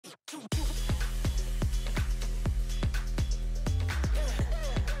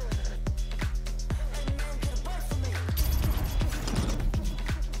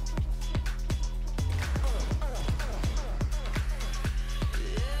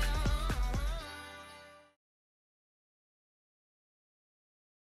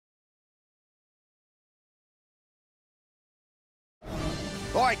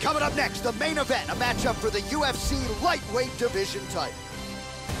All right, coming up next, the main event, a matchup for the UFC lightweight division title.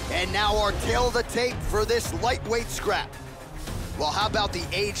 And now our tale of the tape for this lightweight scrap. Well, how about the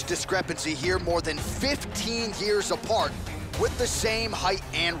age discrepancy here? More than 15 years apart with the same height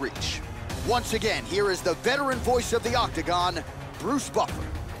and reach. Once again, here is the veteran voice of the Octagon, Bruce Buffer.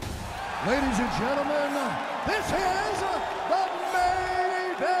 Ladies and gentlemen, this is the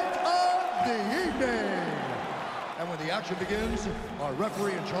main event of the evening. And when the action begins, our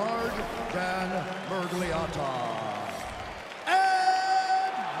referee in charge, Dan Mergliata.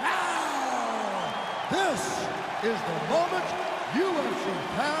 And now, this is the moment UFC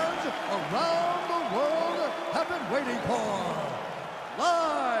fans around the world have been waiting for.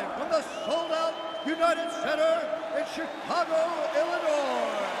 Live from the sold-out United Center in Chicago,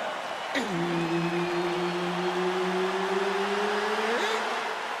 Illinois.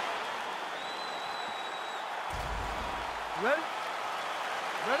 Ready?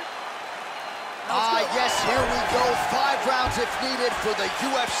 Ready? Yes, here we go. 5 rounds if needed for the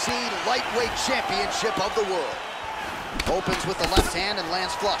UFC lightweight championship of the world. Opens with the left hand and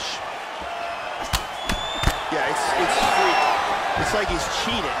lands flush. Yeah, it's freak. It's like he's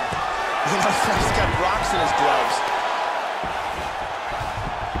cheating. You know, he's got rocks in his gloves.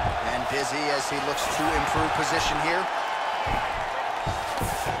 And busy as he looks to improve position here.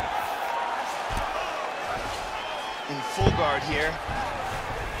 In full guard here.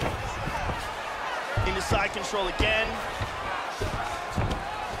 Into side control again.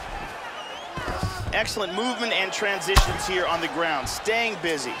 Excellent movement and transitions here on the ground. Staying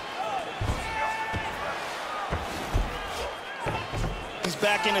busy. He's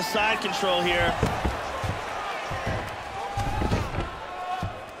back into side control here.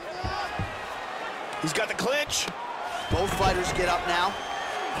 He's got the clinch. Both fighters get up now.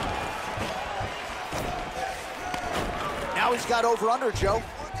 Now he's got over-under, Joe.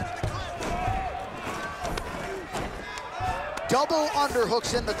 Double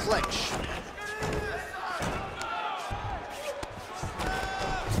underhooks in the clinch.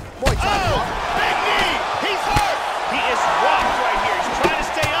 Muay Thai. Oh, big knee! He's hurt! He is rocked right here. He's trying to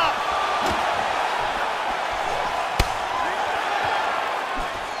stay up.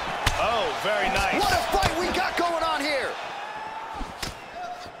 Oh, very nice. What a fight we got going on here.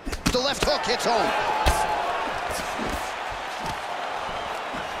 The left hook hits home.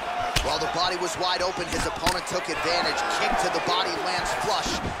 While the body was wide open, his opponent took advantage. Kick to the body, lands flush.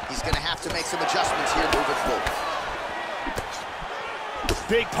 He's gonna have to make some adjustments here moving forward.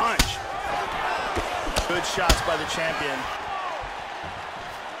 Big punch. Good shots by the champion.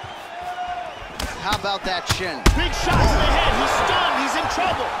 How about that shin? Big shots to the head. He's stunned. He's in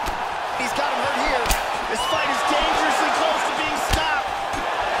trouble. He's got him hurt here. This fight is dangerously close to being stopped.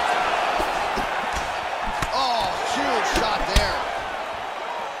 Oh, huge shot there.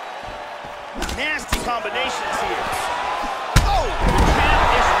 Nasty combinations here. Oh! The champ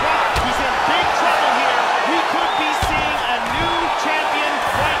is rocked. He's in big trouble here. We could be seeing a new champion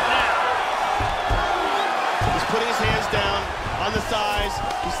right now. He's putting his hands down on the thighs.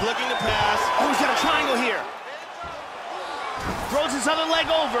 He's looking to pass. Oh, he's got a triangle here. Throws his other leg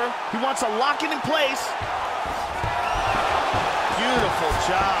over. He wants to lock it in place. Beautiful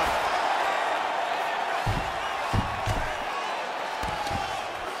job.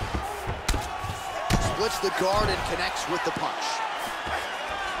 Splits the guard and connects with the punch.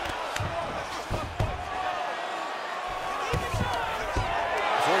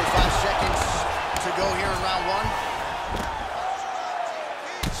 To go here in round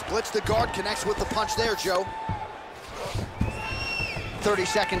 1. Splits the guard, connects with the punch there, Joe. 30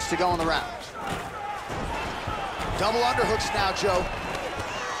 seconds to go in the round. Double underhooks now, Joe.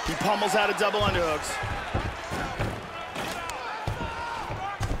 He pummels out of double underhooks.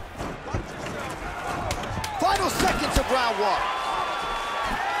 Final seconds of round 1.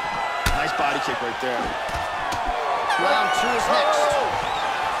 Nice body kick right there. Round 2 is next.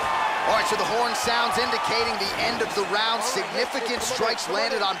 All right, so the horn sounds indicating the end of the round. Significant strikes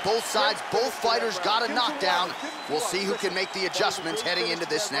landed on both sides. Both fighters got a knockdown. We'll see who can make the adjustments heading into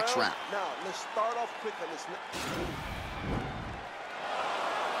this next round. Now, let's start off quick on this.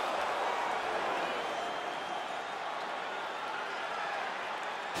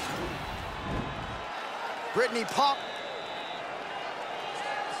 Brittany Pop.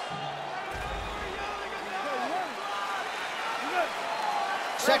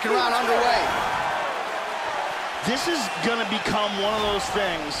 Second round underway. This is gonna become one of those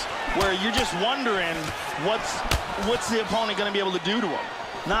things where you're just wondering what's the opponent gonna be able to do to him.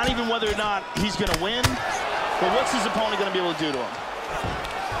 Not even whether or not he's gonna win, but what's his opponent gonna be able to do to him.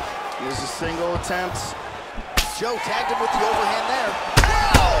 Here's a single attempt. Joe tagged him with the overhand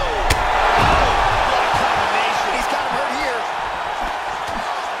there.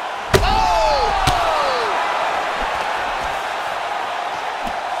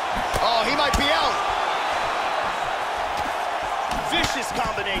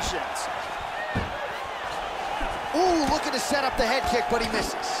 combinations. Ooh, looking to set up the head kick, but he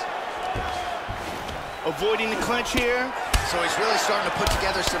misses. Avoiding the clinch here. So he's really starting to put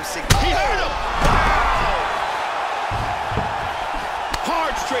together some He hurt him! Wow!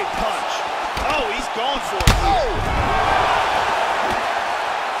 Hard straight punch. Oh, he's going for it. Oh!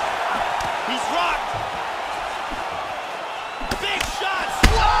 He's rocked. Big shots.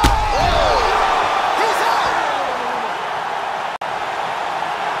 Oh! He's out!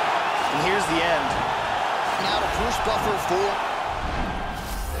 And here's the end. Now to Bruce Buffer for